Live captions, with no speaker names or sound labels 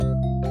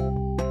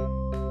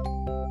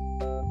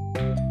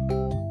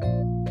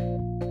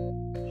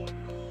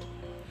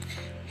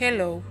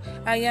Hello,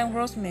 I am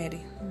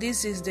Rosemary.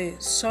 This is the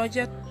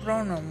subject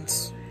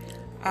pronouns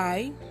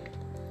I,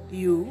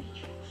 you,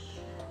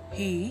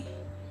 he,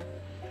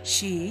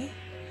 she,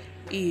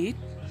 it,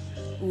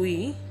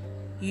 we,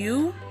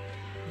 you,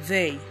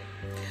 they.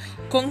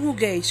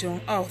 Conjugation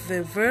of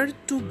the verb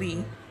to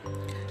be: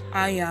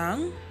 I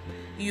am,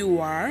 you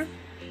are,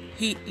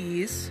 he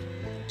is,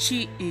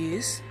 she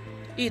is,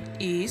 it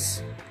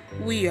is,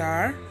 we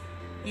are,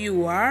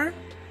 you are,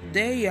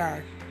 they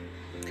are.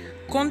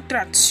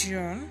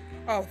 Contraction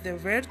of the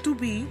verb to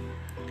be: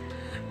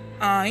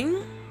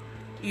 I'm,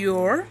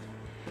 your,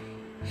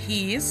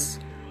 his,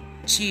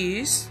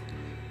 she's,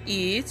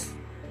 its,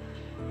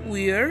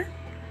 we're,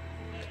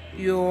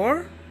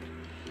 your,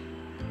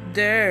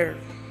 their.